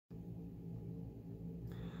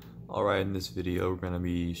Alright, in this video we're going to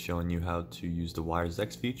be showing you how to use the Wires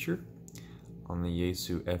X feature on the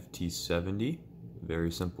Yaesu FT-70. Very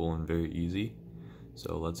simple and very easy.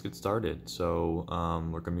 So let's get started. So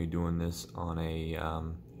we're going to be doing this on a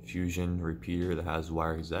Fusion repeater that has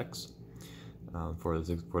Wires X for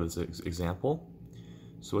this example.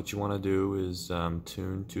 So what you want to do is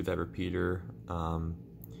tune to that repeater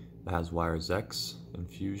that has Wires X in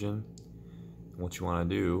Fusion. What you want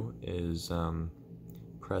to do is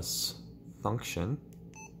press function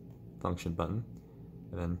button,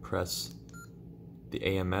 and then press the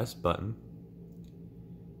AMS button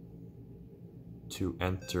to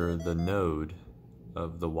enter the node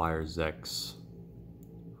of the Wires X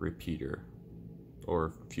repeater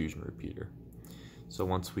or Fusion repeater. So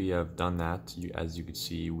once we have done that, as you can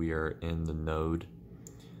see, we are in the node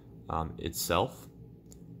itself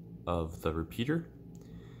of the repeater.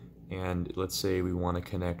 And let's say we want to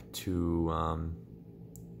connect to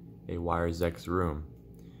a Wires X room.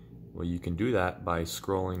 Well, you can do that by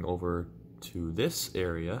scrolling over to this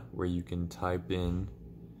area where you can type in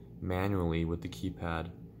manually with the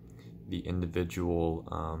keypad the individual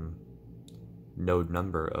node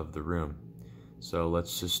number of the room. So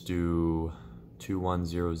let's just do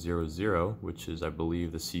 21000, which is, I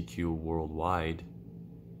believe, the CQ worldwide,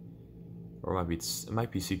 or it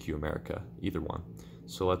might be CQ America, either one.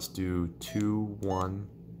 So let's do 21.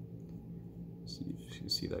 See if you can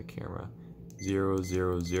see that camera.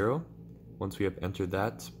 000. Once we have entered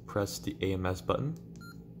that, press the AMS button,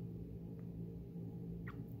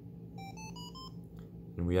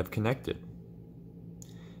 and we have connected.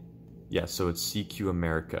 Yeah, so it's CQ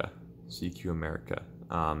America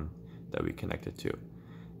that we connected to.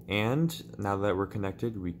 And now that we're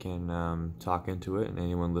connected, we can talk into it, and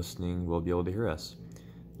anyone listening will be able to hear us.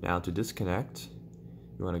 Now to disconnect,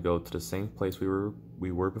 you want to go to the same place we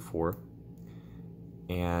were before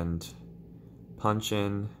and punch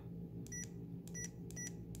in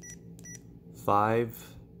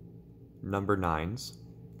 5 number 9s,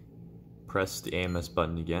 press the AMS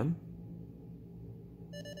button again,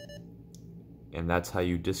 and that's how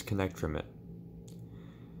you disconnect from it.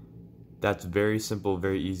 That's very simple,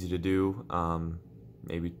 very easy to do.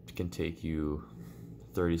 Maybe it can take you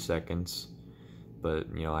 30 seconds, but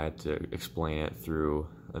I had to explain it through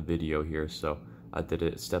a video here, so I did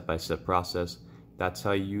it step-by-step process. That's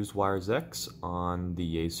how you use Wires X on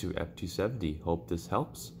the Yaesu FT-70. Hope this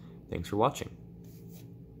helps. Thanks for watching.